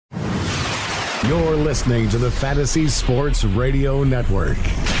You're listening to the Fantasy Sports Radio Network.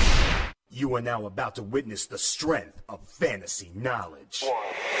 You are now about to witness the strength of fantasy knowledge.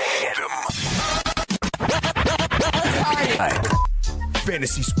 Get 'em.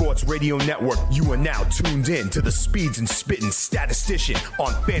 Fantasy Sports Radio Network, you are now tuned in to the Speeds and Spittin' Statistician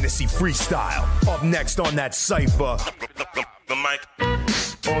on Fantasy Freestyle. Up next on that cipher, The mic.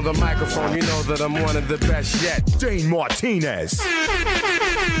 On the microphone, you know that I'm one of the best yet. Dane Martinez.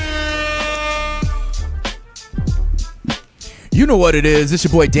 You know what it is. It's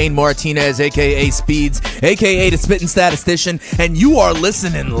your boy Dane Martinez, a.k.a. Speeds, a.k.a. the Spittin' Statistician, and you are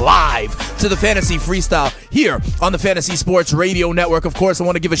listening live to the Fantasy Freestyle here on the Fantasy Sports Radio Network. Of course, I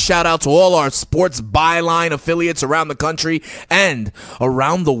want to give a shout-out to all our Sports Byline affiliates around the country and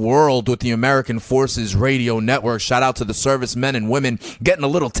around the world with the American Forces Radio Network. Shout-out to the servicemen and women getting a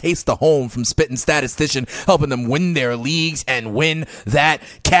little taste of home from Spittin' Statistician, helping them win their leagues and win that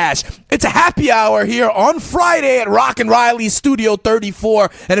cash. It's a happy hour here on Friday at Rock and Riley's Studio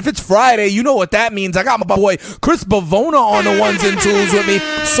 34, and if it's Friday, you know what that means. I got my boy Chris Bavona on the ones and twos with me.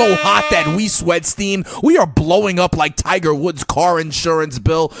 So hot that we sweat steam. We are blowing up like Tiger Woods' car insurance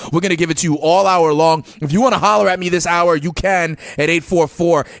bill. We're going to give it to you all hour long. If you want to holler at me this hour, you can at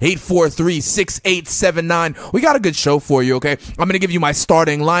 844-843-6879. We got a good show for you, okay? I'm going to give you my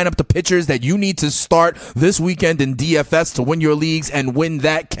starting lineup, the pitchers that you need to start this weekend in DFS to win your leagues and win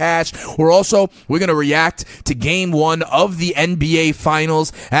that cash. We're going to react to game one of the NBA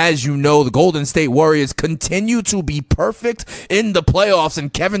Finals. As you know, the Golden State Warriors continue to be perfect in the playoffs,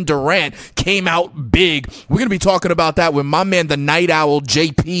 and Kevin Durant came out big. We're going to be talking about that with my man, the Night Owl,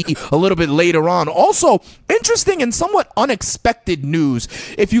 JP, a little bit later on. Also, interesting and somewhat unexpected news.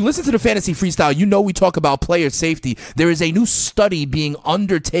 If you listen to the Fantasy Freestyle, you know we talk about player safety. There is a new study being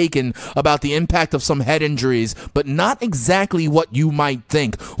undertaken about the impact of some head injuries, but not exactly what you might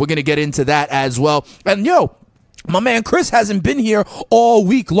think. We're going to get into that as well. And my man Chris hasn't been here all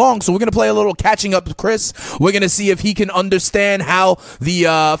week long, so we're going to play a little catching up with Chris. We're going to see if he can understand how the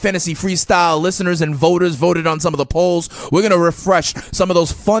Fantasy Freestyle listeners and voters voted on some of the polls. We're going to refresh some of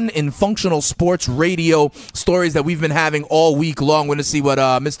those fun and functional sports radio stories that we've been having all week long. We're going to see what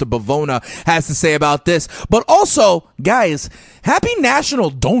Mr. Bavona has to say about this. But also, guys, happy National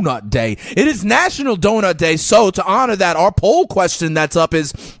Donut Day. It is National Donut Day, so to honor that, our poll question that's up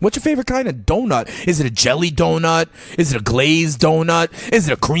is, what's your favorite kind of donut? Is it a jelly donut? Is it a glazed donut? Is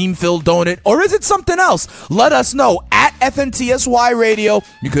it a cream-filled donut? Or is it something else? Let us know at FNTSY Radio.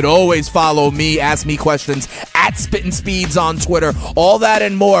 You could always follow me, ask me questions at Spittin' Speeds on Twitter. All that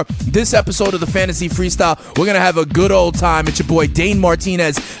and more. This episode of the Fantasy Freestyle, we're going to have a good old time. It's your boy Dane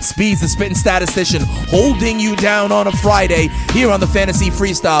Martinez, Speeds, the Spittin' Statistician, holding you down on a Friday here on the Fantasy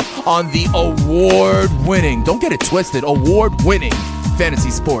Freestyle on the award-winning, don't get it twisted, award-winning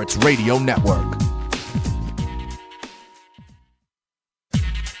Fantasy Sports Radio Network.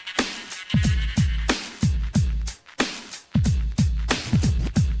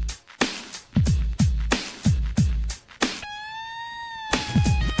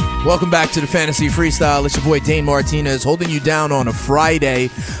 Welcome back to the Fantasy Freestyle. It's your boy Dane Martinez holding you down on a Friday.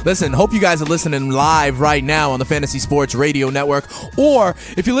 Listen, hope you guys are listening live right now on the Fantasy Sports Radio Network. Or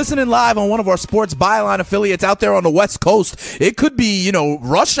if you're listening live on one of our Sports Byline affiliates out there on the West Coast, it could be,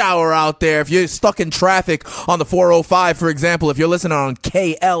 rush hour out there. If you're stuck in traffic on the 405, for example, if you're listening on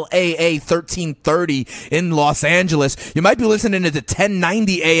KLAA 1330 in Los Angeles, you might be listening to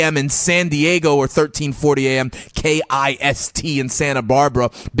 1090 AM in San Diego or 1340 AM KIST in Santa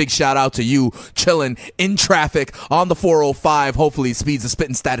Barbara. Big shout out to you chilling in traffic on the 405. Hopefully Speeds, the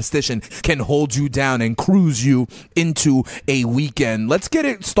Spittin' Statistician, can hold you down and cruise you into a weekend. Let's get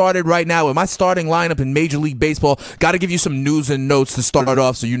it started right now with my starting lineup in Major League Baseball. Got to give you some news and notes to start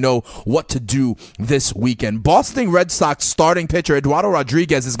off so you know what to do this weekend. Boston Red Sox starting pitcher Eduardo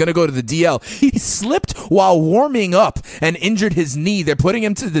Rodriguez is going to go to the DL. He slipped while warming up and injured his knee. They're putting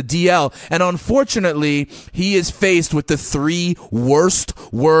him to the DL, and unfortunately, he is faced with the three worst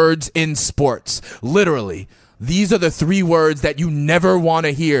words in sports. Literally, these are the three words that you never want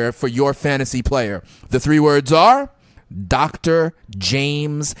to hear for your fantasy player. The three words are Dr.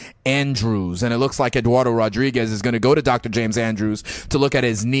 James Andrews. And it looks like Eduardo Rodriguez is going to go to Dr. James Andrews to look at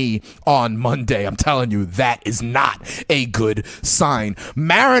his knee on Monday. I'm telling you, that is not a good sign.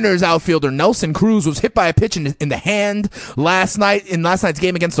 Mariners outfielder Nelson Cruz was hit by a pitch in the hand last night's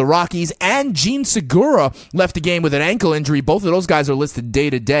game against the Rockies, and Gene Segura left the game with an ankle injury. Both of those guys are listed day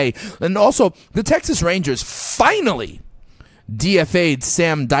to day. And also, the Texas Rangers finally DFA'd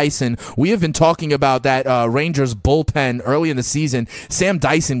Sam Dyson. We have been talking about that Rangers bullpen early in the season. Sam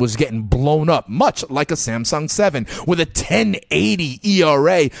Dyson was getting blown up, much like a Samsung 7, with a 10.80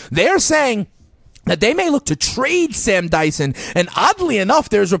 ERA. They're saying that they may look to trade Sam Dyson, and oddly enough,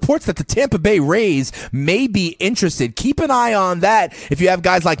 there's reports that the Tampa Bay Rays may be interested. Keep an eye on that if you have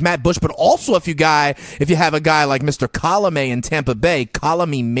guys like Matt Bush, but also if you have a guy like Mr. Colomé in Tampa Bay.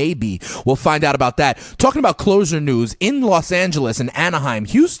 Colomé maybe. We'll find out about that. Talking about closer news, in Los Angeles and Anaheim,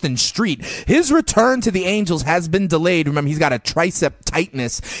 Houston Street, his return to the Angels has been delayed. Remember, he's got a tricep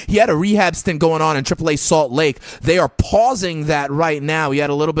tightness. He had a rehab stint going on in AAA Salt Lake. They are pausing that right now. He had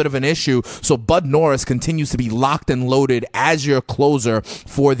a little bit of an issue, so Bud Norris continues to be locked and loaded as your closer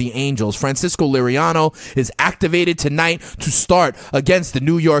for the Angels. Francisco Liriano is activated tonight to start against the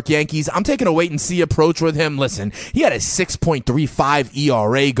New York Yankees. I'm taking a wait-and-see approach with him. Listen, he had a 6.35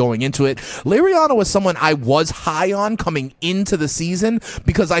 ERA going into it. Liriano was someone I was high on coming into the season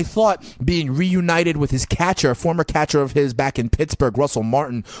because I thought being reunited with his catcher, a former catcher of his back in Pittsburgh, Russell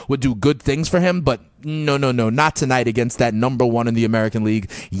Martin, would do good things for him, but no, not tonight against that number one in the American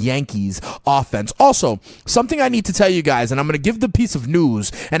League Yankees offense. Also, something I need to tell you guys, and I'm going to give the piece of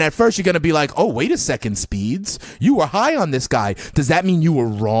news, and at first you're going to be like, oh, wait a second, Speeds. You were high on this guy. Does that mean you were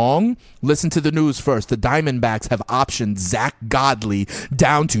wrong? Listen to the news first. The Diamondbacks have optioned Zach Godley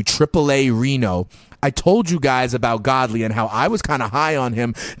down to AAA Reno. I told you guys about Godley and how I was kind of high on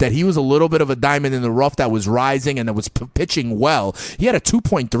him, that he was a little bit of a diamond in the rough that was rising and that was pitching well. He had a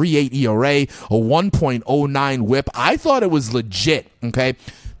 2.38 ERA, a 1.09 whip. I thought it was legit, okay?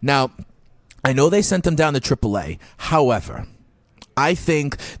 Now, I know they sent him down to AAA. However, I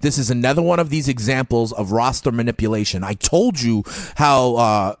think this is another one of these examples of roster manipulation. I told you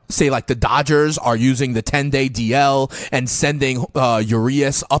how, say, like the Dodgers are using the 10-day DL and sending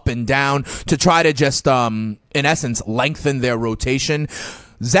Urias up and down to try to just, in essence, lengthen their rotation.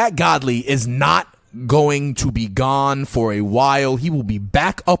 Zach Godley is not going to be gone for a while. He will be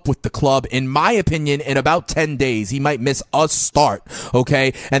back up with the club, in my opinion, in about 10 days. He might miss a start,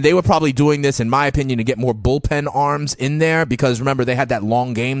 okay? And they were probably doing this, in my opinion, to get more bullpen arms in there because, remember, they had that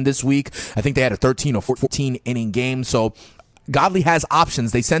long game this week. I think they had a 13 or 14 inning game, so Godley has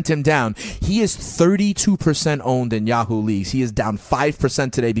options. They sent him down. He is 32% owned in Yahoo leagues. He is down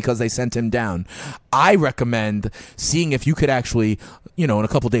 5% today because they sent him down. I recommend seeing if you could actually, in a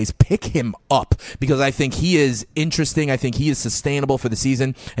couple days, pick him up because I think he is interesting. I think he is sustainable for the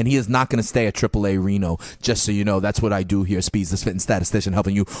season, and he is not going to stay at AAA Reno. Just so you know, that's what I do here. Speeds, the spitting statistician,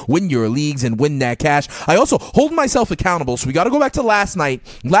 helping you win your leagues and win that cash. I also hold myself accountable, so we got to go back to last night.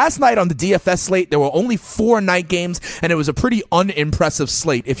 Last night on the DFS slate, there were only 4 night games, and it was a pretty unimpressive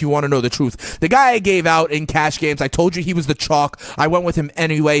slate, if you want to know the truth. The guy I gave out in cash games, I told you he was the chalk. I went with him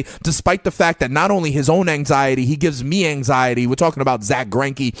anyway, despite the fact that not only his own anxiety, he gives me anxiety. We're talking about Zach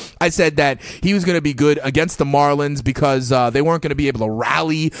Greinke. I said that he was going to be good against the Marlins because they weren't going to be able to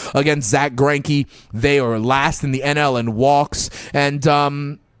rally against Zach Greinke. They are last in the NL in walks, and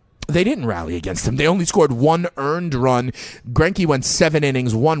they didn't rally against him. They only scored 1 earned run. Greinke went 7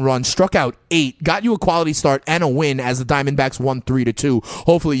 innings, 1 run, struck out 8, got you a quality start and a win as the Diamondbacks won 3-2.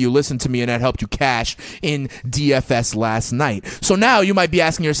 Hopefully you listened to me and that helped you cash in DFS last night. So now you might be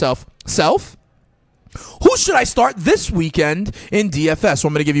asking yourself, who should I start this weekend in DFS? So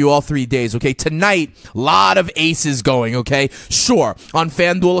I'm going to give you all 3 days, okay? Tonight, a lot of aces going, okay? Sure, on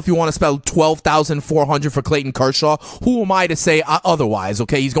FanDuel, if you want to spend $12,400 for Clayton Kershaw, who am I to say otherwise,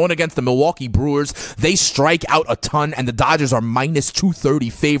 okay? He's going against the Milwaukee Brewers. They strike out a ton, and the Dodgers are minus 230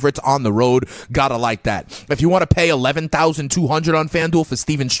 favorites on the road. Gotta like that. If you want to pay $11,200 on FanDuel for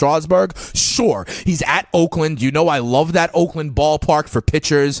Steven Strasburg, sure. He's at Oakland. You know I love that Oakland ballpark for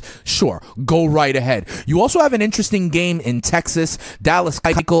pitchers. Sure, go right ahead. You also have an interesting game in Texas, Dallas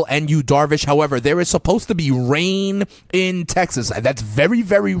Keuchel and Yu Darvish. However, there is supposed to be rain in Texas. That's very,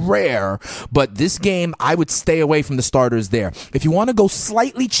 very rare, but this game, I would stay away from the starters there. If you want to go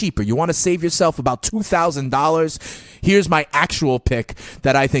slightly cheaper, you want to save yourself about $2,000, here's my actual pick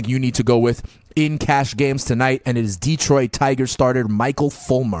that I think you need to go with in cash games tonight, and it is Detroit Tigers starter Michael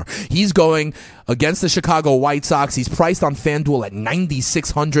Fulmer. He's going against the Chicago White Sox. He's priced on FanDuel at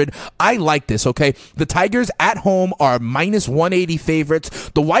 $9,600. I like this, okay? The Tigers at home are minus 180 favorites.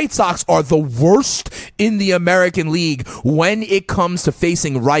 The White Sox are the worst in the American League when it comes to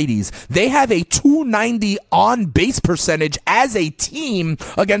facing righties. They have a 290 on-base percentage as a team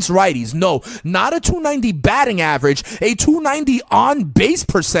against righties. No, not a 290 batting average, a 290 on-base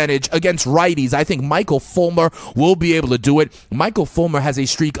percentage against righties. I think Michael Fulmer will be able to do it. Michael Fulmer has a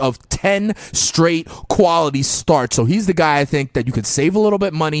streak of 10 straight quality starts, so he's the guy I think that you could save a little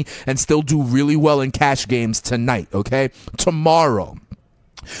bit money and still do really well in cash games tonight, okay? Tomorrow,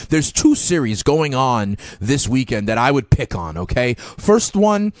 there's 2 series going on this weekend that I would pick on, okay? First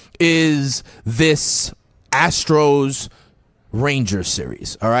one is this Astros-Rangers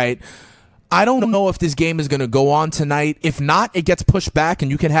series, all right? I don't know if this game is going to go on tonight. If not, it gets pushed back and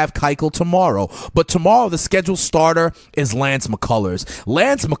you can have Keuchel tomorrow. But tomorrow, the scheduled starter is Lance McCullers.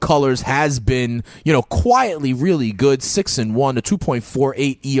 Lance McCullers has been, quietly really good, 6-1, a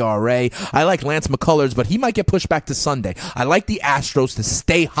 2.48 ERA. I like Lance McCullers, but he might get pushed back to Sunday. I like the Astros to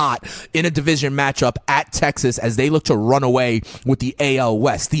stay hot in a division matchup at Texas as they look to run away with the AL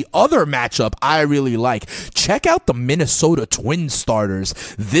West. The other matchup I really like, check out the Minnesota Twins starters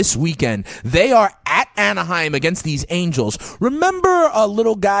this weekend. They are at Anaheim against these Angels. Remember a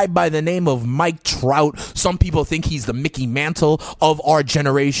little guy by the name of Mike Trout? Some people think he's the Mickey Mantle of our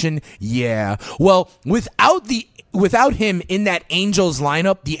generation. Yeah. Well, without him in that Angels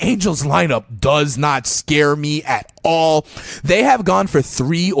lineup, the Angels lineup does not scare me at all. They have gone for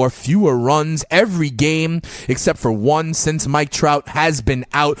 3 or fewer runs every game except for one since Mike Trout has been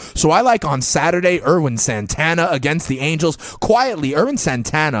out. So I like on Saturday Erwin Santana against the Angels. Quietly, Erwin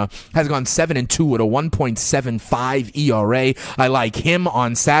Santana has gone 7-2 with a 1.75 ERA. I like him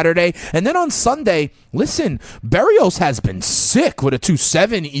on Saturday. And then on Sunday, listen, Berrios has been sick with a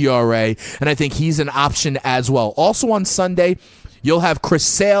 2.7 ERA, and I think he's an option as well. Also on Sunday, you'll have Chris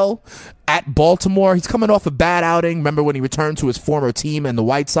Sale at Baltimore. He's coming off a bad outing. Remember when he returned to his former team and the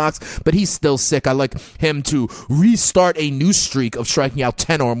White Sox? But he's still sick. I like him to restart a new streak of striking out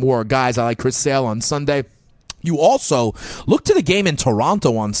 10 or more guys. I like Chris Sale on Sunday. You also look to the game in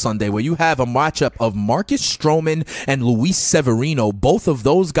Toronto on Sunday where you have a matchup of Marcus Stroman and Luis Severino. Both of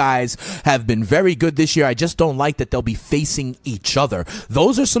those guys have been very good this year. I just don't like that they'll be facing each other.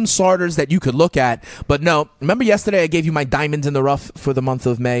 Those are some starters that you could look at. But no, remember yesterday I gave you my diamonds in the rough for the month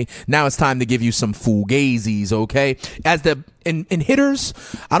of May? Now it's time to give you some fugazis, okay? In hitters,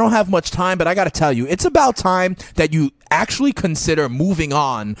 I don't have much time, but I got to tell you, it's about time that you actually consider moving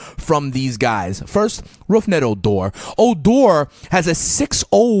on from these guys. First, Rougned Odor. Odor has a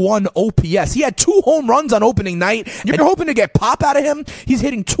 601 OPS. He had 2 home runs on opening night. You're hoping to get pop out of him? He's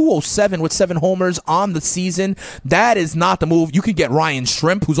hitting 207 with 7 homers on the season. That is not the move. You can get Ryan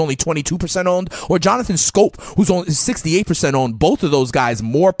Shrimp, who's only 22% owned, or Jonathan Scope, who's only 68% owned. Both of those guys,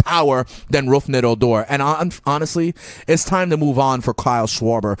 more power than Rougned Odor. And honestly, it's time to move on for Kyle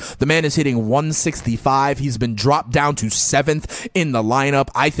Schwarber. The man is hitting 165. He's been dropped down to 7th in the lineup.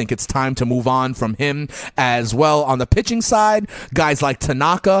 I think it's time to move on from him as well. On the pitching side, guys like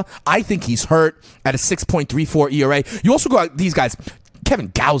Tanaka, I think he's hurt at a 6.34 ERA. You also got these guys, Kevin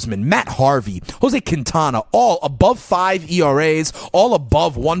Gausman, Matt Harvey, Jose Quintana, all above 5 ERAs, all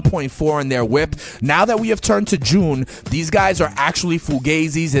above 1.4 in their whip. Now that we have turned to June, these guys are actually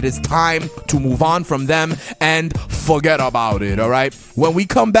fugazis. It is time to move on from them and forget about it, all right? When we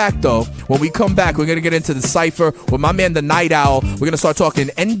come back, though, we're going to get into the Cypher with my man, the Night Owl. We're going to start talking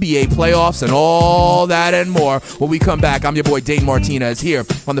NBA playoffs and all that and more. When we come back, I'm your boy, Dane Martinez, here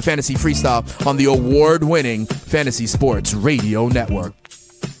on the Fantasy Freestyle on the award-winning Fantasy Sports Radio Network.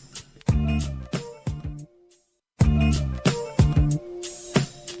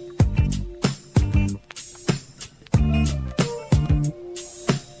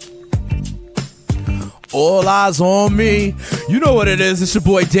 All eyes on me. You know what it is. It's your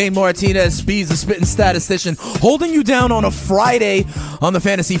boy Dane Martinez, Speeds, the spitting statistician, holding you down on a Friday on the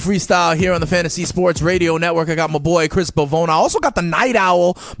Fantasy Freestyle here on the Fantasy Sports Radio Network. I got my boy Chris Bavona. I also got the Night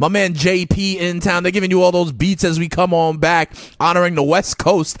Owl, my man JP in town. They're giving you all those beats as we come on back, honoring the West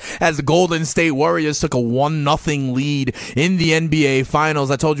Coast as the Golden State Warriors took a 1-0 lead in the NBA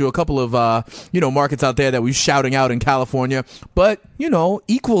Finals. I told you a couple of markets out there that we're shouting out in California, but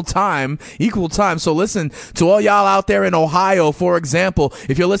equal time. So listen to all y'all out there in Ohio, for example.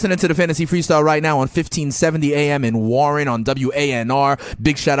 If you're listening to the Fantasy Freestyle right now on 1570 AM in Warren on WANR,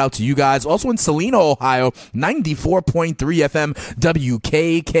 big shout out to you guys. Also in Salina, Ohio, 94.3 FM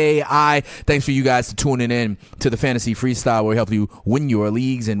WKKI. Thanks for you guys for tuning in to the Fantasy Freestyle, where we help you win your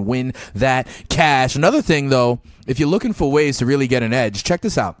leagues and win that cash. Another thing, though, if you're looking for ways to really get an edge, check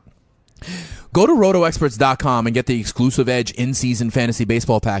this out. Go to RotoExperts.com and get the exclusive Edge in-season fantasy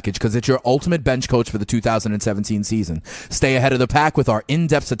baseball package because it's your ultimate bench coach for the 2017 season. Stay ahead of the pack with our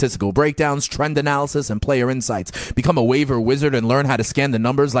in-depth statistical breakdowns, trend analysis, and player insights. Become a waiver wizard and learn how to scan the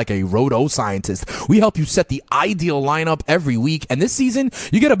numbers like a roto scientist. We help you set the ideal lineup every week, and this season,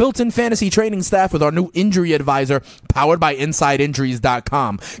 you get a built-in fantasy training staff with our new injury advisor powered by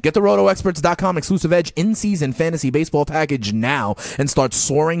InsideInjuries.com. Get the RotoExperts.com exclusive Edge in-season fantasy baseball package now and start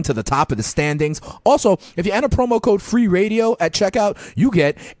soaring to the top of the standings standings. Also, if you enter promo code FREERADIO at checkout, you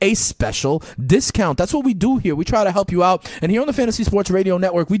get a special discount. That's what we do here. We try to help you out. And here on the Fantasy Sports Radio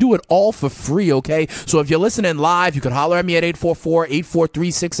Network, we do it all for free, okay? So if you're listening live, you can holler at me at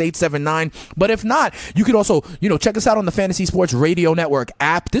 844-843-6879. But if not, you could also, check us out on the Fantasy Sports Radio Network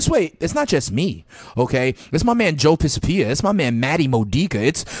app. This way, it's not just me, okay? It's my man Joe Pisapia. It's my man Matty Modica.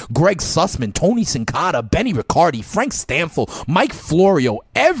 It's Greg Sussman, Tony Sincata, Benny Riccardi, Frank Stanfield, Mike Florio,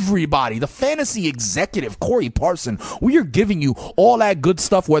 everybody, the fantasy executive, Corey Parson. We are giving you all that good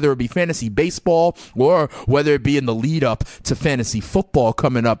stuff, whether it be fantasy baseball or whether it be in the lead up to fantasy football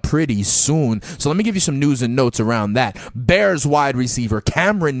coming up pretty soon. So let me give you some news and notes around that. Bears wide receiver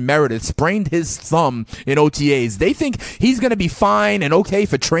Cameron Meredith sprained his thumb in OTAs. They think he's going to be fine and okay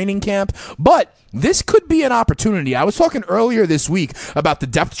for training camp, but this could be an opportunity. I was talking earlier this week about the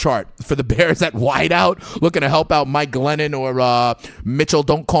depth chart for the Bears at wideout, looking to help out Mike Glennon or Mitchell,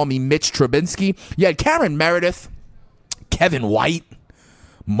 don't call me Mitch Trubinsky. You had Cameron Meredith, Kevin White,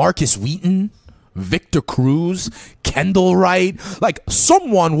 Marcus Wheaton, Victor Cruz, Kendall Wright. Like,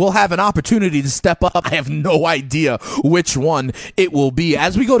 someone will have an opportunity to step up. I have no idea which one it will be.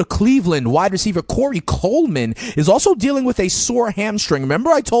 As we go to Cleveland, wide receiver Corey Coleman is also dealing with a sore hamstring.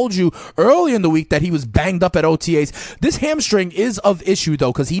 Remember I told you early in the week that he was banged up at OTAs. This hamstring is of issue,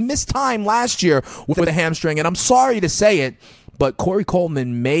 though, because he missed time last year with a hamstring, and I'm sorry to say it, but Corey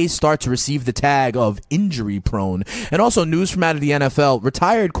Coleman may start to receive the tag of injury prone. And also news from out of the NFL,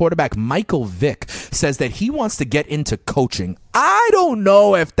 retired quarterback Michael Vick says that he wants to get into coaching. I don't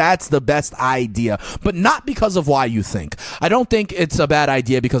know if that's the best idea, but not because of why you think. I don't think it's a bad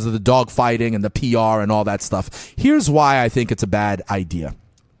idea because of the dogfighting and the PR and all that stuff. Here's why I think it's a bad idea.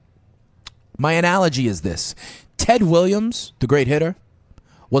 My analogy is this. Ted Williams, the great hitter,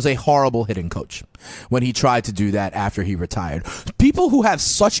 was a horrible hitting coach when he tried to do that after he retired. People who have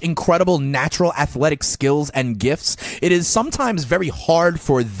such incredible natural athletic skills and gifts, it is sometimes very hard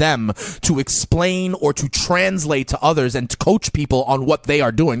for them to explain or to translate to others and to coach people on what they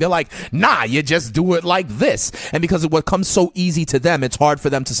are doing. They're like, nah, you just do it like this. And because of what comes so easy to them, it's hard for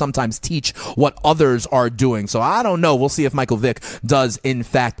them to sometimes teach what others are doing. So I don't know. We'll see if Michael Vick does, in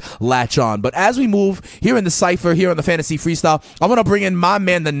fact, latch on. But as we move here in the Cypher, here on the Fantasy Freestyle, I'm going to bring in my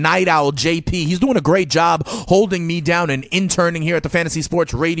man, the Night Owl, JP. He's doing a great job holding me down and interning here at the Fantasy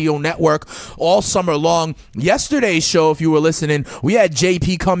Sports Radio Network all summer long. Yesterday's show, if you were listening, we had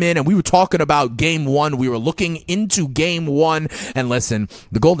JP come in and we were talking about game one. We were looking into game one. And listen,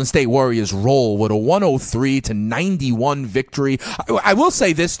 the Golden State Warriors roll with a 103-91 victory. I will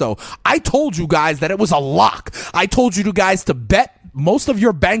say this, though. I told you guys that it was a lock. I told you guys to bet most of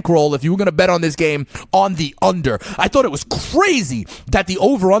your bankroll, if you were going to bet on this game, on the under. I thought it was crazy that the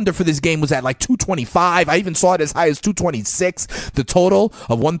over-under for this game was at like 225. I even saw it as high as 226. The total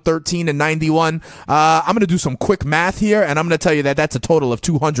of 113-91. I'm going to do some quick math here, and I'm going to tell you that that's a total of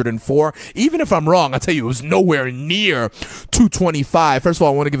 204. Even if I'm wrong, I'll tell you it was nowhere near 225. First of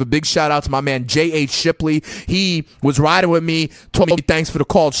all, I want to give a big shout-out to my man J.H. Shipley. He was riding with me, told me thanks for the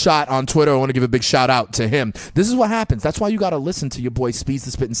called shot on Twitter. I want to give a big shout-out to him. This is what happens. That's why you got to listen to your boy Speeds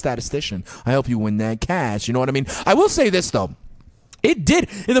the Spittin' Statistician. I help you win that cash. You know what I mean? I will say this, though. It did,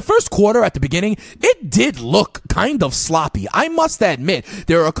 in the first quarter at the beginning, it did look kind of sloppy. I must admit,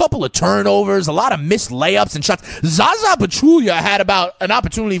 there were a couple of turnovers, a lot of missed layups and shots. Zaza Pachulia had about an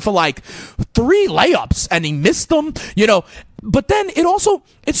opportunity for like 3 layups, and he missed them, But then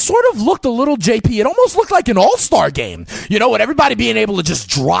it sort of looked a little, JP, it almost looked like an all-star game, with everybody being able to just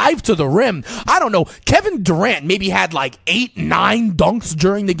drive to the rim. I don't know. Kevin Durant maybe had like 8-9 dunks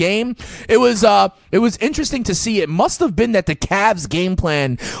during the game. It was interesting to see. It must have been that the Cavs game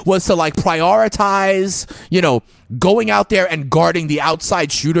plan was to like prioritize, going out there and guarding the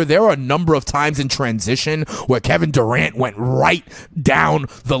outside shooter. There were a number of times in transition where Kevin Durant went right down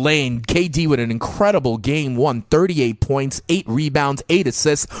the lane. KD with an incredible game one, 38 points, 8 rebounds, 8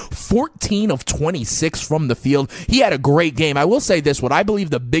 assists, 14 of 26 from the field. He had a great game. I will say this, what I believe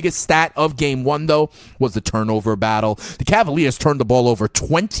the biggest stat of game one, though, was the turnover battle. The Cavaliers turned the ball over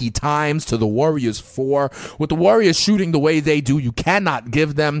 20 times to the Warriors 4. With the Warriors shooting the way they do, you cannot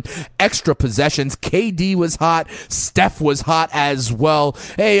give them extra possessions. KD was hot. Steph was hot as well.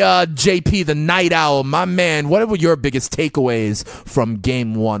 Hey, JP, the Night Owl, my man, what were your biggest takeaways from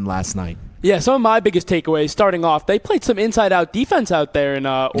game one last night? Yeah, some of my biggest takeaways starting off, they played some inside-out defense out there in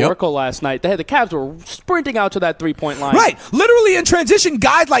Oracle last night. The Cavs were sprinting out to that three-point line. Right. Literally in transition,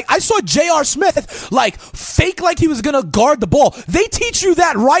 guys, like I saw J.R. Smith like fake like he was going to guard the ball. They teach you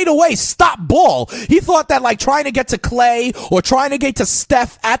that right away. Stop ball. He thought that like trying to get to Clay or trying to get to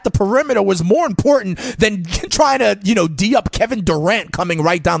Steph at the perimeter was more important than trying to, D up Kevin Durant coming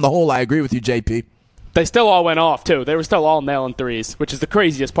right down the hole. I agree with you, JP. They still all went off, too. They were still all nailing threes, which is the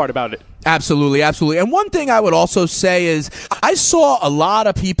craziest part about it. Absolutely, absolutely. And one thing I would also say is I saw a lot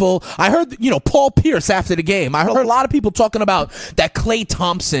of people, I heard, Paul Pierce after the game. I heard a lot of people talking about that Klay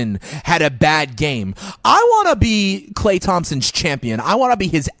Thompson had a bad game. I want to be Klay Thompson's champion. I want to be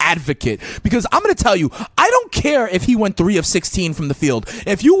his advocate because I'm going to tell you, I don't care if he went 3 of 16 from the field.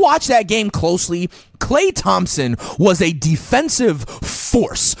 If you watch that game closely, Klay Thompson was a defensive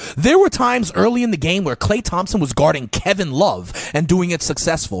force. There were times early in the game where Klay Thompson was guarding Kevin Love and doing it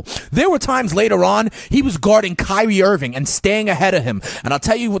successful. There were times later on he was guarding Kyrie Irving and staying ahead of him. And I'll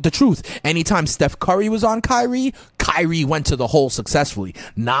tell you what the truth, anytime Steph Curry was on Kyrie went to the hole successfully.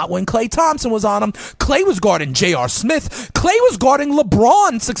 Not when Klay Thompson was on him. Klay was guarding J.R. Smith. Klay was guarding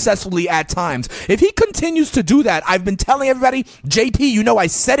LeBron successfully at times. If he continues to do that, I've been telling everybody, JP, I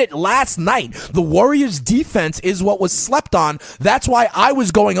said it last night. The Warriors defense is what was slept on. That's why I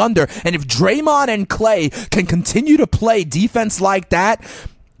was going under. And if Draymond and Klay can continue to play defense like that,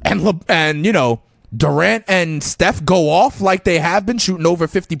 and Durant and Steph go off like they have been, shooting over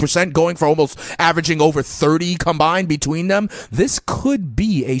 50%, going for almost averaging over 30 combined between them, this could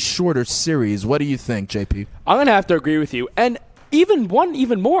be a shorter series. What do you think, JP? I'm going to have to agree with you. And even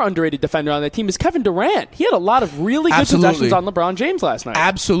more underrated defender on that team is Kevin Durant. He had a lot of really good possessions on LeBron James last night.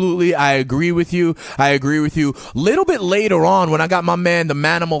 Absolutely. I agree with you. Little bit later on, when I got my man, the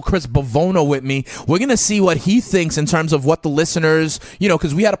Manimal Chris Bavono with me, we're going to see what he thinks in terms of what the listeners,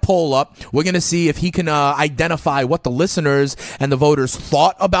 because we had a poll up. We're going to see if he can identify what the listeners and the voters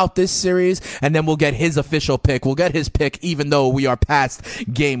thought about this series, and then we'll get his official pick. We'll get his pick even though we are past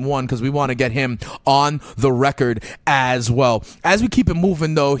game 1 because we want to get him on the record as well. As we keep it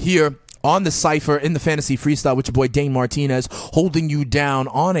moving, though, here on the Cypher in the Fantasy Freestyle with your boy Dane Martinez, holding you down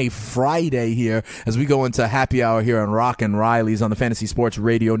on a Friday here as we go into happy hour here on Rock and Riley's on the Fantasy Sports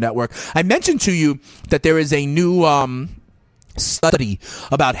Radio Network. I mentioned to you that there is a new study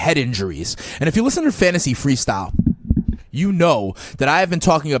about head injuries. And if you listen to Fantasy Freestyle, you know that I have been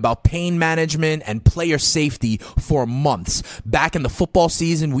talking about pain management and player safety for months. Back in the football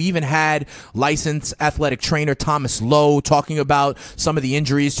season, we even had licensed athletic trainer Thomas Lowe talking about some of the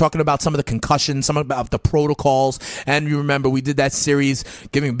injuries, talking about some of the concussions, some about the protocols. And you remember we did that series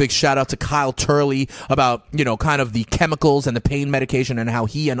giving a big shout out to Kyle Turley about, kind of the chemicals and the pain medication and how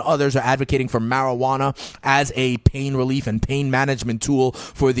he and others are advocating for marijuana as a pain relief and pain management tool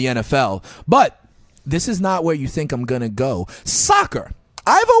for the NFL. But this is not where you think I'm going to go. Soccer.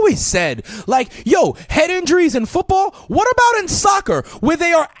 I've always said, head injuries in football, what about in soccer, where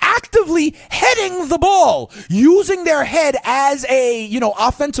they are actively heading the ball, using their head as a,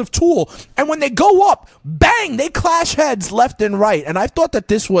 offensive tool, and when they go up, bang, they clash heads left and right. And I thought that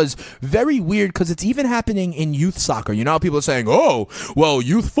this was very weird because it's even happening in youth soccer. You know how people are saying, oh, well,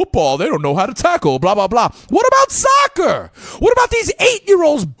 youth football, they don't know how to tackle, blah, blah, blah. What about soccer? What about these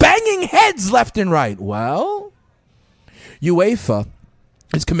 8-year-olds banging heads left and right? Well, UEFA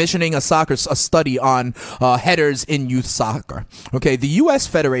is commissioning a study on headers in youth soccer. Okay, the U.S.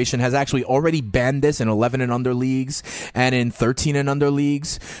 Federation has actually already banned this in 11 and under leagues and in 13 and under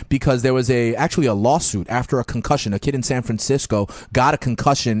leagues because there was actually a lawsuit after a concussion. A kid in San Francisco got a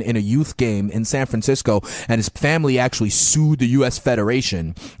concussion in a youth game in San Francisco, and his family actually sued the U.S.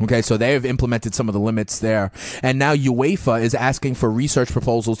 Federation. Okay, so they have implemented some of the limits there. And now UEFA is asking for research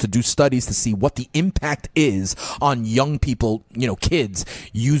proposals to do studies to see what the impact is on young people, kids,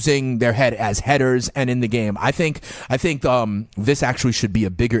 using their head as headers and in the game. I think this actually should be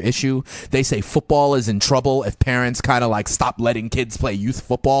a bigger issue. They say football is in trouble if parents kind of stop letting kids play youth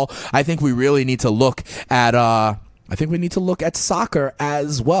football. I think we really need to look at soccer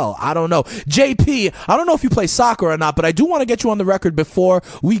as well. I don't know. JP, I don't know if you play soccer or not, but I do want to get you on the record before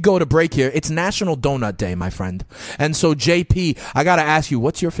we go to break here. It's National Donut Day, my friend. And so, JP, I got to ask you,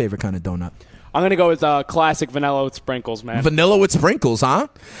 what's your favorite kind of donut? I'm going to go with classic vanilla with sprinkles, man. Vanilla with sprinkles, huh?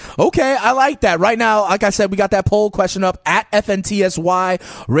 Okay, I like that. Right now, like I said, we got that poll question up at FNTSY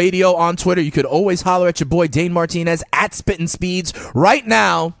Radio on Twitter. You could always holler at your boy Dane Martinez at Spittin' Speeds. Right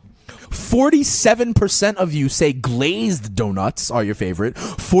now, 47% of you say glazed donuts are your favorite.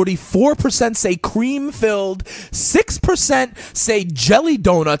 44% say cream-filled. 6% say jelly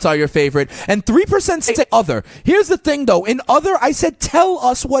donuts are your favorite. And 3% say other. Here's the thing, though. In other, I said tell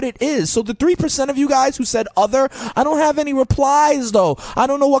us what it is. So the 3% of you guys who said other, I don't have any replies, though. I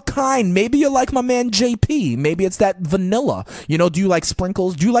don't know what kind. Maybe you're like my man JP. Maybe it's that vanilla. You know, do you like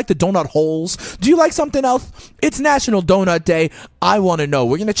sprinkles? Do you like the donut holes? Do you like something else? It's National Donut Day. I want to know.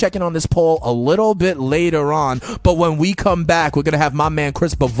 We're going to check in on this poll a little bit later on. But when we come back, we're going to have my man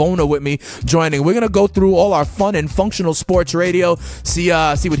Chris Bavona with me joining. We're going to go through all our fun and functional sports radio, see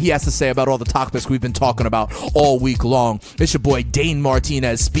what he has to say about all the topics we've been talking about all week long. It's your boy Dane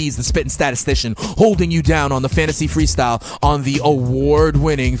Martinez, Speeds, the spitting statistician, holding you down on the Fantasy Freestyle on the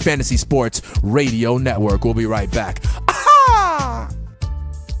award-winning Fantasy Sports Radio Network. We'll be right back. Aha!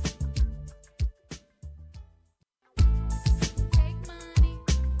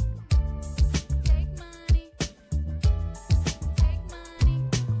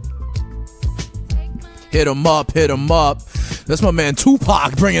 Hit 'em up, hit 'em up. That's my man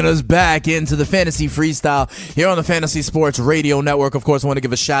Tupac bringing us back into the Fantasy Freestyle here on the Fantasy Sports Radio Network. Of course, I want to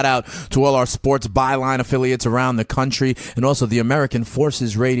give a shout out to all our sports byline affiliates around the country and also the American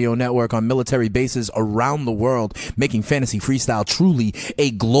Forces Radio Network on military bases around the world, making Fantasy Freestyle truly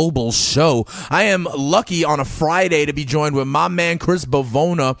a global show. I am lucky on a Friday to be joined with my man Chris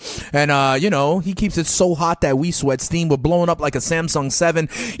Bavona, and he keeps it so hot that we sweat steam. We're blowing up like a Samsung 7.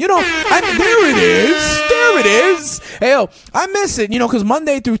 There it is. Hey, yo, I miss it, because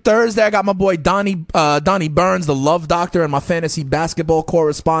Monday through Thursday, I got my boy Donnie Burns, the love doctor, and my fantasy basketball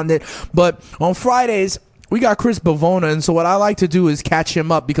correspondent. But on Fridays, we got Chris Bavona, and so what I like to do is catch him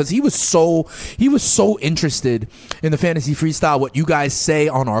up because he was so interested in the Fantasy Freestyle, what you guys say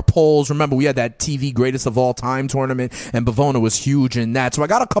on our polls. Remember, we had that TV Greatest of All Time tournament, and Bavona was huge in that. So I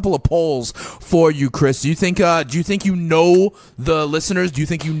got a couple of polls for you, Chris. Do you think you know the listeners? Do you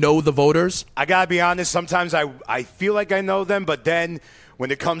think you know the voters? I gotta be honest. Sometimes I feel like I know them, but then when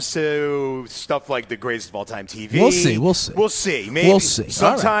it comes to stuff like the Greatest of All Time TV, we'll see. Maybe. We'll see.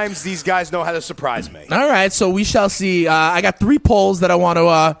 Sometimes these guys know how to surprise me. All right, so we shall see. I got 3 polls that I want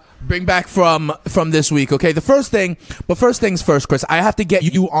to bring back from this week. Okay, first things first, Chris. I have to get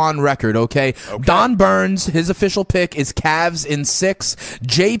you on record. Okay. Don Burns, his official pick is Cavs in 6.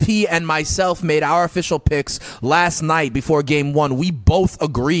 JP and myself made our official picks last night before Game 1. We both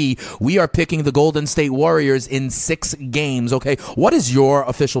agree we are picking the Golden State Warriors in 6 games. Okay, what is your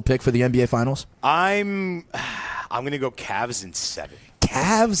official pick for the NBA Finals? I'm going to go Cavs in 7.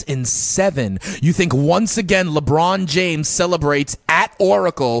 Cavs in 7. You think once again LeBron James celebrates at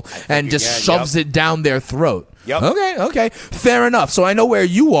Oracle and just shoves it down their throat? Yep. Okay. Fair enough. So I know where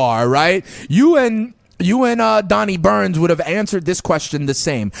you are, right? You and Donnie Burns would have answered this question the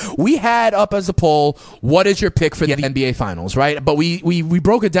same. We had up as a poll, what is your pick for the NBA Finals, right? But we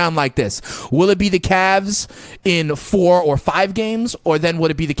broke it down like this. Will it be the Cavs in 4 or 5 games, or then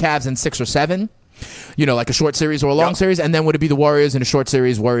would it be the Cavs in 6 or 7? Like a short series or a long series, and then would it be the Warriors in a short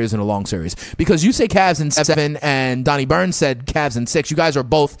series, Warriors in a long series? Because you say Cavs in 7, and Donnie Burns said Cavs in 6. You guys are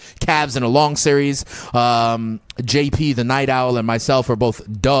both Cavs in a long series. JP, the Night Owl, and myself are both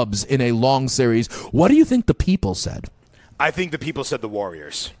Dubs in a long series. What do you think the people said? I think the people said the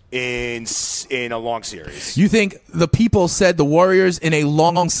Warriors in a long series. You think the people said the Warriors in a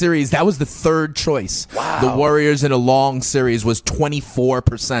long series? That was the third choice. Wow. The Warriors in a long series was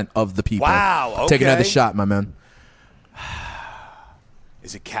 24% of the people. Wow. Okay. Take another shot, my man.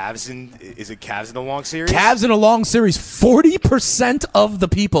 Is it Cavs in a long series? Cavs in a long series. 40% of the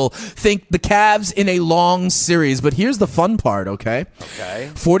people think the Cavs in a long series. But here's the fun part, okay? Okay.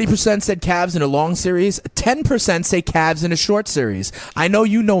 40% said Cavs in a long series. 10% say Cavs in a short series. I know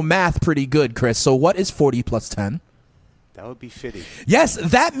you know math pretty good, Chris. So what is 40 plus 10? That would be 50. Yes,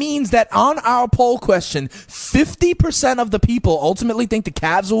 that means that on our poll question, 50% of the people ultimately think the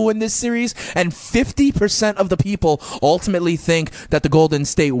Cavs will win this series, and 50% of the people ultimately think that the Golden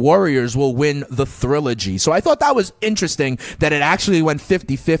State Warriors will win the trilogy. So I thought that was interesting that it actually went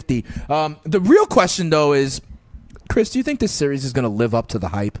 50-50. The real question, though, is, Chris, do you think this series is going to live up to the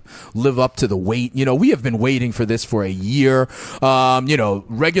hype, live up to the wait? We have been waiting for this for a year.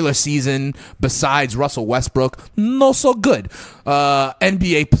 Regular season, besides Russell Westbrook, no so good.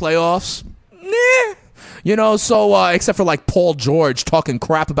 NBA playoffs, except for like Paul George talking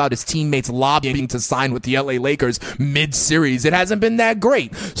crap about his teammates lobbying to sign with the LA Lakers mid-series, it hasn't been that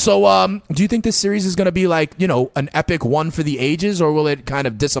great. So do you think this series is going to be like, an epic one for the ages, or will it kind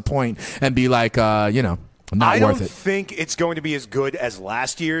of disappoint and be like, Not I worth don't it. think it's going to be as good as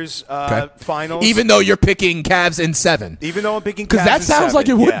last year's finals. Even though you're picking Cavs in 7. Even though I'm picking Cavs because that in sounds 7, like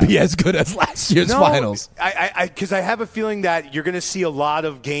it would be as good as last year's finals. Because I have a feeling that you're going to see a lot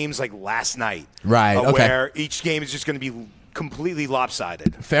of games like last night. Right, okay. Where each game is just going to be completely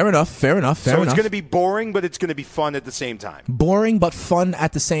lopsided. Fair enough. So it's going to be boring, but it's going to be fun at the same time. Boring but fun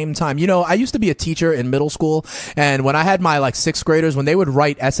at the same time. You know, I used to be a teacher in middle school, and when I had my like 6th graders, when they would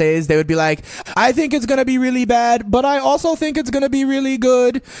write essays, they would be like, I think it's going to be really bad, but I also think it's going to be really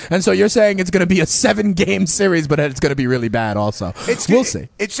good. And so you're saying it's going to be a 7-game series, but it's going to be really bad also. We'll see.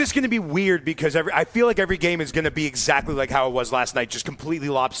 It's just going to be weird because I feel like every game is going to be exactly like how it was last night, just completely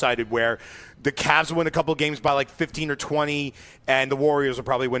lopsided, where the Cavs will win a couple games by like 15 or 20, and the Warriors will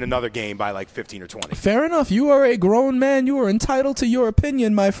probably win another game by like 15 or 20. Fair enough. You are a grown man. You are entitled to your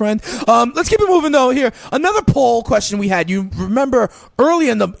opinion, my friend. Let's keep it moving, though. Here, another poll question we had. You remember early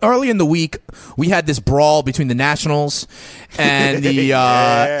in the week, we had this brawl between the Nationals and the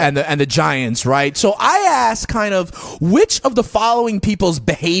and the Giants, right? So I asked kind of which of the following people's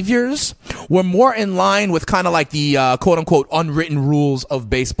behaviors were more in line with kind of like the quote unquote unwritten rules of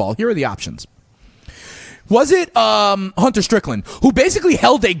baseball. Here are the options. Was it Hunter Strickland, who basically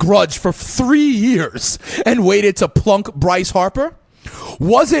held a grudge for 3 years and waited to plunk Bryce Harper?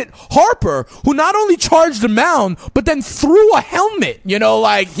 Was it Harper, who not only charged the mound, but then threw a helmet? You know,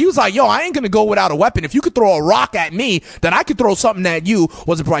 like, he was like, yo, I ain't going to go without a weapon. If you could throw a rock at me, then I could throw something at you.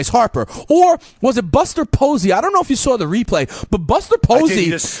 Was it Bryce Harper? Or was it Buster Posey? I don't know if you saw the replay, but Buster Posey,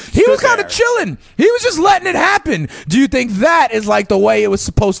 he was kind of chilling. He was just letting it happen. Do you think that is like the way it was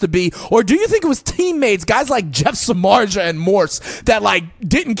supposed to be? Or do you think it was teammates, guys like Jeff Samardzija and Morse, that like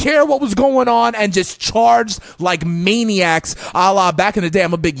didn't care what was going on and just charged like maniacs, a la back in the day?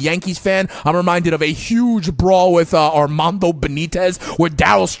 I'm a big Yankees fan. I'm reminded of a huge brawl with Armando Benitez, where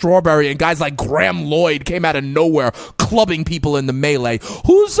Darryl Strawberry and guys like Graham Lloyd came out of nowhere clubbing people in the melee.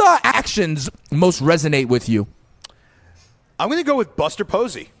 Whose actions most resonate with you? I'm going to go with Buster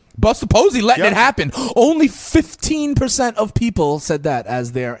Posey. Buster Posey letting it happen. Only 15% of people said that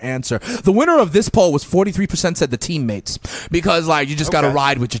as their answer. The winner of this poll was 43% said the teammates, because like you just got to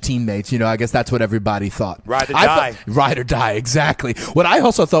ride with your teammates. You know, I guess that's what everybody thought. Ride or die. Ride or die, exactly. What I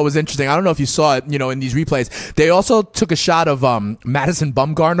also thought was interesting, I don't know if you saw it, you know, in these replays, they also took a shot of Madison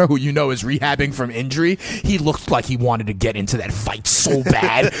Bumgarner, who you know is rehabbing from injury. He looked like he wanted to get into that fight so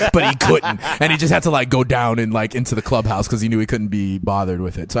bad, but he couldn't, and he just had to like go down and like into the clubhouse because he knew he couldn't be bothered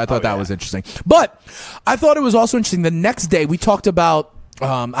with it. So I thought that was interesting. But I thought it was also interesting. The next day we talked about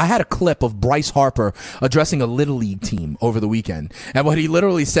I had a clip of Bryce Harper addressing a Little League team over the weekend. And what he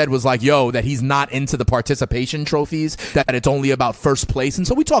literally said was like, yo, that he's not into the participation trophies, that it's only about first place. And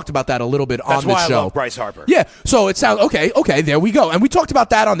so we talked about that a little bit on the show. That's why I love Bryce Harper. Yeah. So it sounds, okay, there we go. And we talked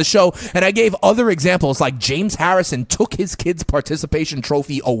about that on the show. And I gave other examples, like James Harrison took his kid's participation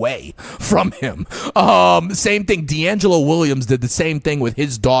trophy away from him. Same thing. D'Angelo Williams did the same thing with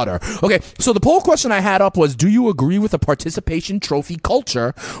his daughter. Okay. So the poll question I had up was, do you agree with a participation trophy culture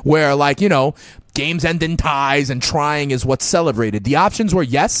where, like, you know, games end in ties and trying is what's celebrated? The options were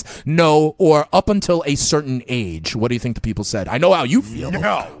yes, no, or up until a certain age. What do you think the people said? I know how you feel.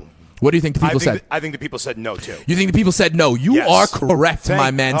 No. What do you think the people said? I think the people said no, too. You think the people said no? You are correct,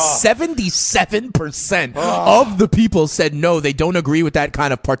 my man. 77% of the people said no. They don't agree with that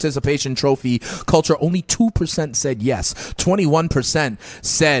kind of participation trophy culture. Only 2% said yes. 21%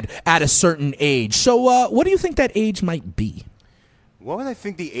 said at a certain age. So what do you think that age might be? What would I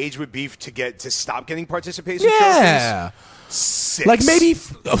think the age would be to stop getting participation trophies? 6. Like maybe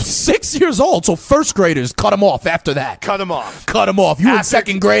 6 years old. So first graders, cut them off after that. Cut them off. You in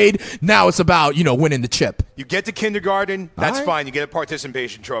second grade, now it's about, you know, winning the chip. You get to kindergarten, that's fine. You get a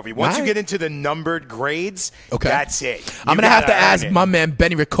participation trophy. Once you get into the numbered grades, that's it. I'm going to have to ask my man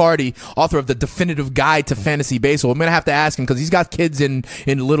Benny Riccardi, author of the Definitive Guide to Fantasy Baseball. I'm going to have to ask him because he's got kids in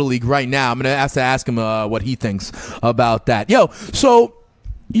Little League right now. I'm going to have to ask him what he thinks about that. So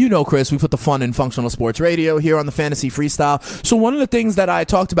you know, Chris, we put the fun in functional sports radio here on the Fantasy Freestyle. So one of the things that I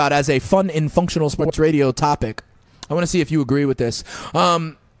talked about as a fun in functional sports radio topic, I want to see if you agree with this.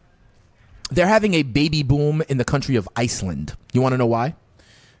 They're having a baby boom in the country of Iceland. You want to know why?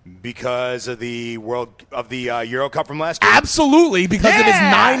 Because of the Euro Cup from last year? Absolutely, because it is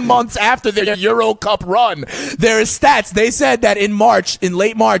 9 months after their Euro Cup run. There is stats. They said that in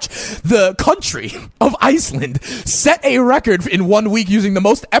late March, the country of Iceland set a record in 1 week using the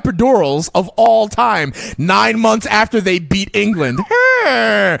most epidurals of all time, 9 months after they beat England.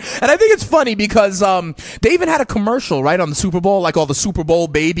 And I think it's funny because they even had a commercial, right, on the Super Bowl, like all the Super Bowl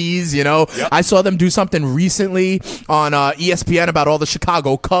babies, you know. Yep. I saw them do something recently on ESPN about all the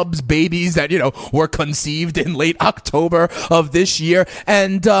Chicago Cubs Cubs babies that, were conceived in late October of this year.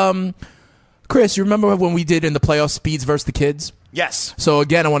 And, Chris, you remember when we did in the playoff Speeds versus the Kids? Yes. So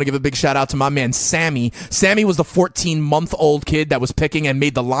again, I want to give a big shout out to my man Sammy. Sammy was the 14-month-old kid that was picking and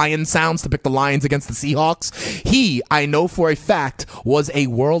made the lion sounds to pick the Lions against the Seahawks. He, I know for a fact, was a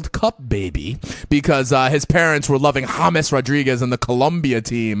World Cup baby because his parents were loving James Rodriguez and the Colombia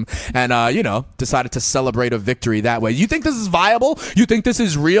team and, decided to celebrate a victory that way. You think this is viable? You think this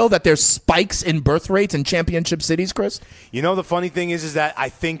is real, that there's spikes in birth rates in championship cities, Chris? The funny thing is that I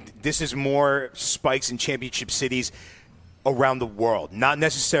think this is more spikes in championship cities around the world, not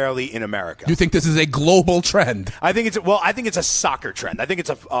necessarily in America. You think this is a global trend? I think it's a soccer trend. I think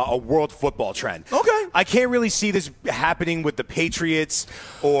it's a world football trend. Okay. I can't really see this happening with the Patriots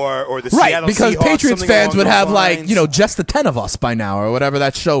or the right, Seattle because Seahawks, Patriots fans would have lines. just the 10 of us by now or whatever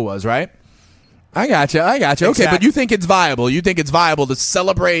that show was, right? I got you. Exactly. Okay, but you think it's viable. You think it's viable to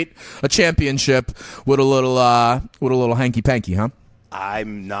celebrate a championship with a little hanky panky, huh?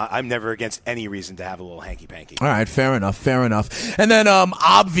 I'm never against any reason to have a little hanky-panky. All right, fair enough. And then,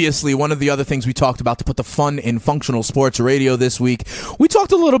 obviously, one of the other things we talked about to put the fun in functional sports radio this week, we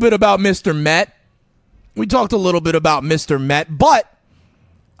talked a little bit about Mr. Met. But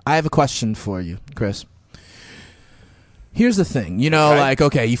I have a question for you, Chris. Here's the thing,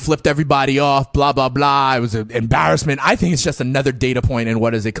 he flipped everybody off, blah, blah, blah. It was an embarrassment. I think it's just another data point in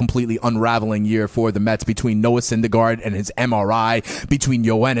what is a completely unraveling year for the Mets between Noah Syndergaard and his MRI, between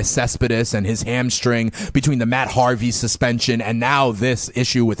Yoenis Cespedes and his hamstring, between the Matt Harvey suspension, and now this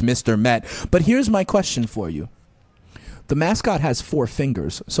issue with Mr. Met. But here's my question for you. The mascot has 4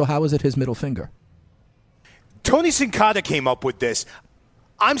 fingers, so how is it his middle finger? Tony Sincata came up with this.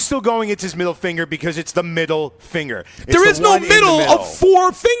 I'm still going it's his middle finger because it's the middle finger. There is no middle of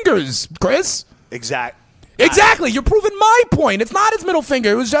 4 fingers, Chris. Exactly. You're proving my point. It's not his middle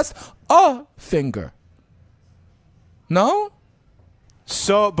finger. It was just a finger. No?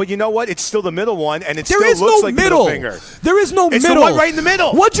 So, but you know what? It's still the middle one, and it there still is looks no like middle. the middle finger. There is no it's middle. It's the one right in the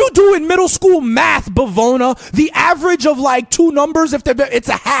middle. What'd you do in middle school math, Bavona? The average of 2 numbers, it's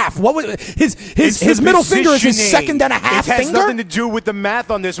a half. What was his middle finger is his second and a half finger? It has nothing to do with the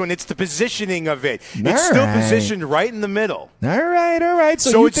math on this one. It's the positioning of it. It's still positioned right in the middle. All right.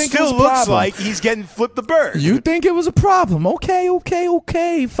 So it still looks like he's getting flipped the bird. You think it was a problem? Okay.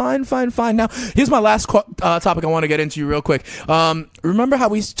 Fine. Now, here's my last topic I want to get into real quick. Remember how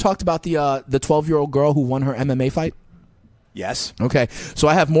we talked about the 12-year-old girl who won her MMA fight? Yes. Okay. So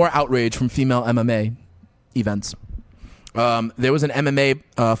I have more outrage from female MMA events. There was an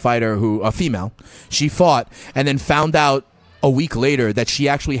MMA fighter a female, she fought and then found out a week later that she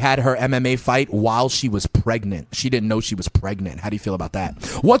actually had her MMA fight while she was pregnant. She didn't know she was pregnant. How do you feel about that?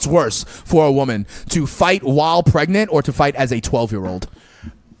 What's worse for a woman, to fight while pregnant or to fight as a 12-year-old?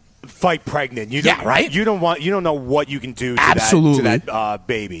 Fight pregnant. You don't know what you can do to that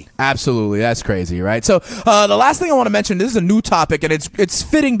baby. Absolutely. That's crazy, right? So the last thing I want to mention, this is a new topic, and it's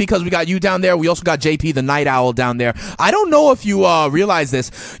fitting because we got you down there. We also got JP the Night Owl down there. I don't know if you realize this.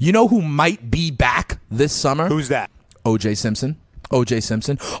 You know who might be back this summer? Who's that? O.J. Simpson. O.J.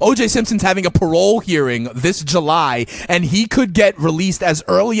 Simpson's having a parole hearing this July, and he could get released as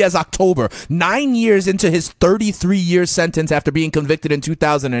early as October, 9 years into his 33-year sentence after being convicted in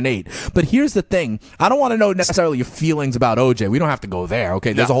 2008. But here's the thing. I don't want to know necessarily your feelings about O.J. We don't have to go there,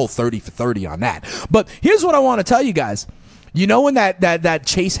 okay? There's a whole 30 for 30 on that. But here's what I want to tell you guys. You know when that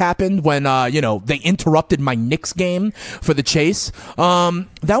chase happened when they interrupted my Knicks game for the chase? That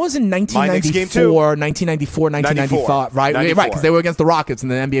was in 1994, 1995, right? 94. Right, because they were against the Rockets in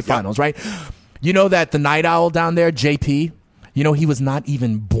the NBA Finals, right? You know that the Night Owl down there, JP, he was not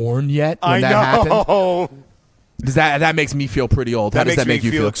even born yet when that happened? That makes me feel pretty old. How does that make you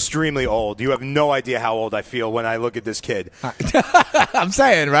feel? Extremely old. You have no idea how old I feel when I look at this kid. I'm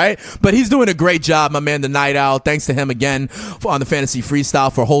saying, right? But he's doing a great job, my man, the Night Owl. Thanks to him again on the Fantasy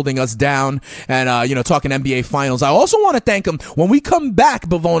Freestyle for holding us down and, talking NBA Finals. I also want to thank him. When we come back,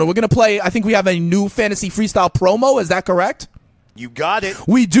 Bavona, we're going to play, I think we have a new Fantasy Freestyle promo. Is that correct? You got it.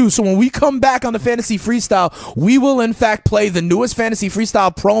 We do. So when we come back on the Fantasy Freestyle, we will in fact play the newest Fantasy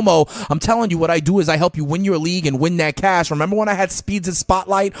Freestyle promo. I'm telling you, what I do is I help you win your league and win that cash. Remember when I had Speeds and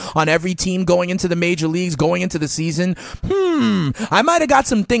Spotlight on every team going into the major leagues, going into the season? I might have got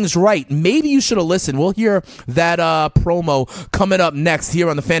some things right. Maybe you should have listened. We'll hear that promo coming up next here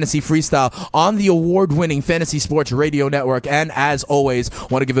on the Fantasy Freestyle on the award-winning Fantasy Sports Radio Network. And as always,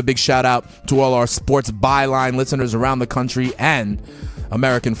 want to give a big shout out to all our Sports Byline listeners around the country and and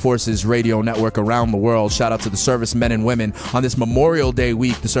American Forces Radio Network around the world. Shout out to the servicemen and women on this Memorial Day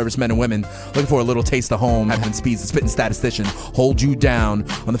week. The servicemen and women looking for a little taste of home. Having Speeds, the spitting statistician, hold you down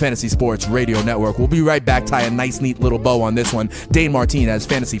on the Fantasy Sports Radio Network. We'll be right back. Tie a nice, neat little bow on this one. Dane Martinez,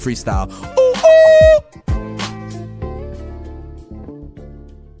 Fantasy Freestyle. Ooh, ooh.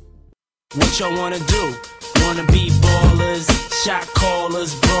 What y'all wanna do? Wanna be ballers, shot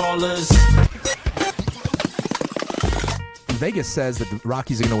callers, brawlers. Vegas says that the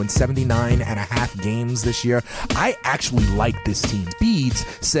Rockies are going to win 79 and a half games this year. I actually like this team. Speeds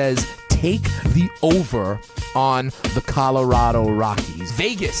says take the over on the Colorado Rockies.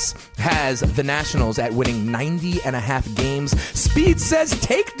 Vegas has the Nationals at winning 90 and a half games. Speed says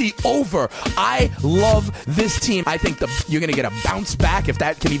take the over. I love this team. I think you're going to get a bounce back, if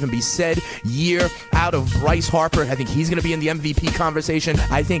that can even be said, year out of Bryce Harper. I think he's going to be in the MVP conversation.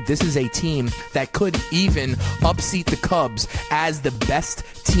 I think this is a team that could even upseat the Cubs as the best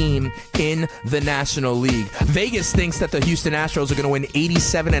team in the National League. Vegas thinks that the Houston Astros are going to win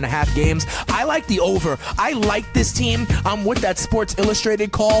 87 and a half games. I like the over. I like this team. I'm with that Sports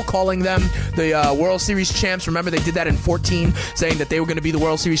Illustrated calling them the World Series champs. Remember, they did that in 14, saying that they were going to be the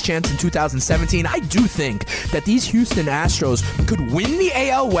World Series champs in 2017. I do think that these Houston Astros could win the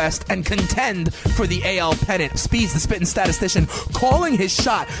AL West and contend for the AL pennant. Speeds, the spitting statistician, calling his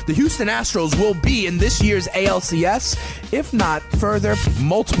shot. The Houston Astros will be in this year's ALCS. If not further,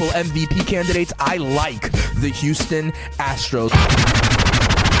 multiple MVP candidates. I like the Houston Astros.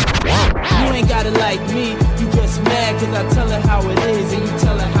 You ain't gotta like me, you just mad cause I tell her how it is and you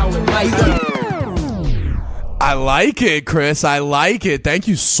tell her how it might be. I like it, Chris. I like it. Thank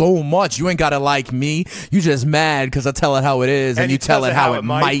you so much. You ain't got to like me. You just mad because I tell it how it is and you tell it how it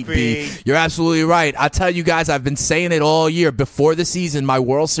might be. You're absolutely right. I tell you guys, I've been saying it all year. Before the season, my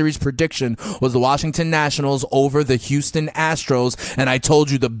World Series prediction was the Washington Nationals over the Houston Astros, and I told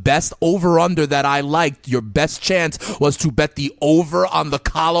you the best over-under that I liked, your best chance, was to bet the over on the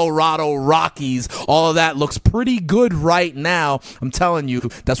Colorado Rockies. All of that looks pretty good right now. I'm telling you,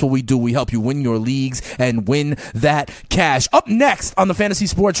 that's what we do. We help you win your leagues and win that cash. Up next on the Fantasy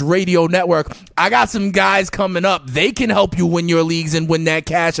Sports Radio Network, I got some guys coming up. They can help you win your leagues and win that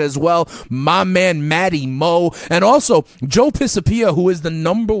cash as well. My man Matty Mo, and also Joe Pisapia, who is the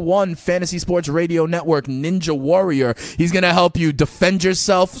 #1 Fantasy Sports Radio Network Ninja Warrior. He's going to help you defend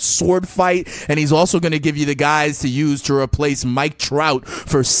yourself, sword fight, and he's also going to give you the guys to use to replace Mike Trout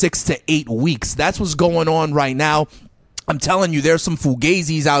for 6 to 8 weeks. That's what's going on right now. I'm telling you, there's some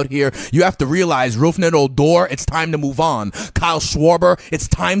fugazis out here. You have to realize, Rougned Odor, it's time to move on. Kyle Schwarber, it's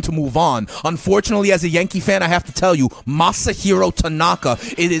time to move on. Unfortunately, as a Yankee fan, I have to tell you, Masahiro Tanaka,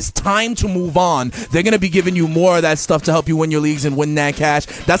 it is time to move on. They're going to be giving you more of that stuff to help you win your leagues and win that cash.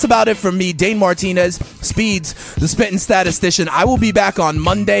 That's about it for me. Dane Martinez, Speeds, the spitting statistician. I will be back on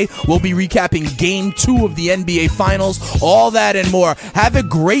Monday. We'll be recapping Game 2 of the NBA Finals. All that and more. Have a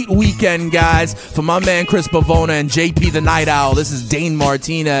great weekend, guys. For my man Chris Bavona and JP the Night Owl, this is Dane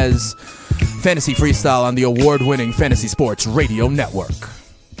Martinez, Fantasy Freestyle on the award-winning Fantasy Sports Radio Network.